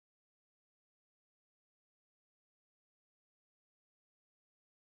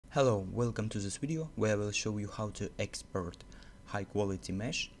Hello, welcome to this video where I will show you how to export high quality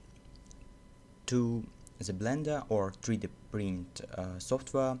mesh to the Blender or 3D print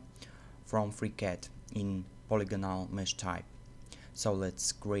software from FreeCAD in polygonal mesh type. So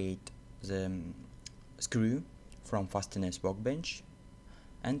let's create the screw from fastness workbench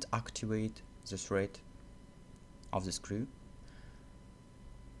and activate the thread of the screw.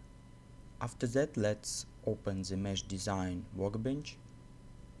 After that, let's open the mesh design workbench.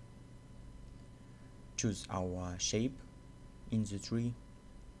 Choose our shape in the tree,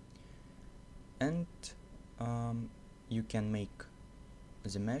 and you can make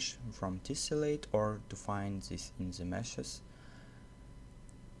the mesh from tessellate or to find this in the meshes.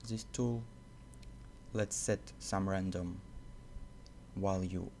 This tool, let's set some random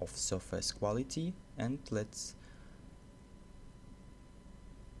value of surface quality and let's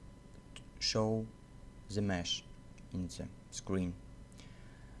show the mesh in the screen.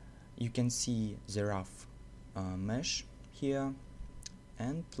 You can see the rough mesh here,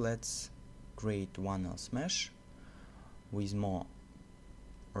 and let's create one else mesh with more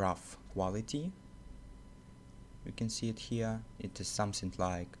rough quality. You can see it here. It is something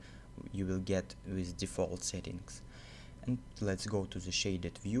like you will get with default settings. And let's go to the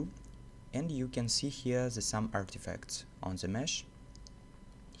shaded view, and you can see here some artifacts on the mesh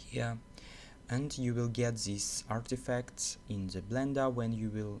here, and you will get these artifacts in the Blender when you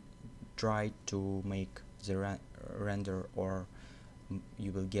will try to make the render, or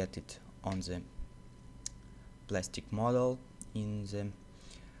you will get it on the plastic model in the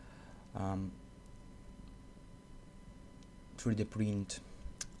 3D print.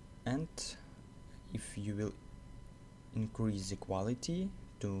 And if you will increase the quality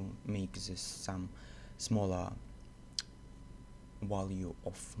to make this some smaller value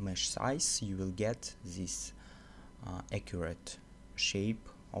of mesh size, you will get this accurate shape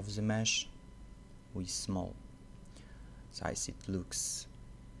of the mesh with small size. It looks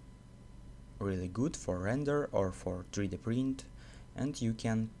really good for render or for 3D print, and you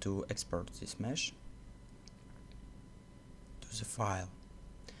can export this mesh to the file.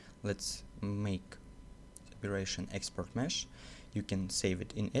 Let's make the operation export mesh. You can save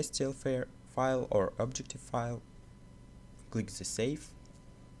it in STL file or objective file. Click the save,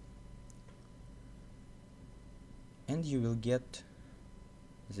 and you will get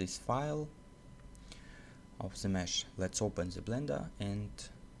this file of the mesh. Let's open the Blender and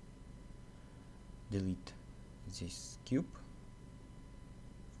delete this cube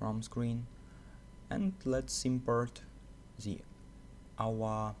from screen, and let's import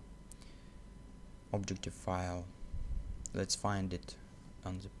our objective file. Let's find it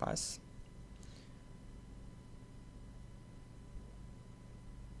on the path.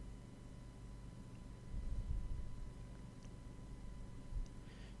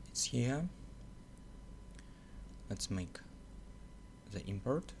 It's here. Let's make the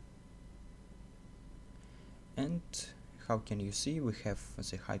import, and how can you see we have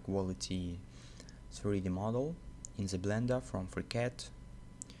the high quality 3D model in the Blender from FreeCAD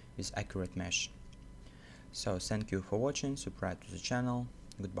with accurate mesh. So thank you for watching, subscribe to the channel,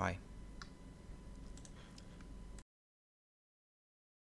 goodbye.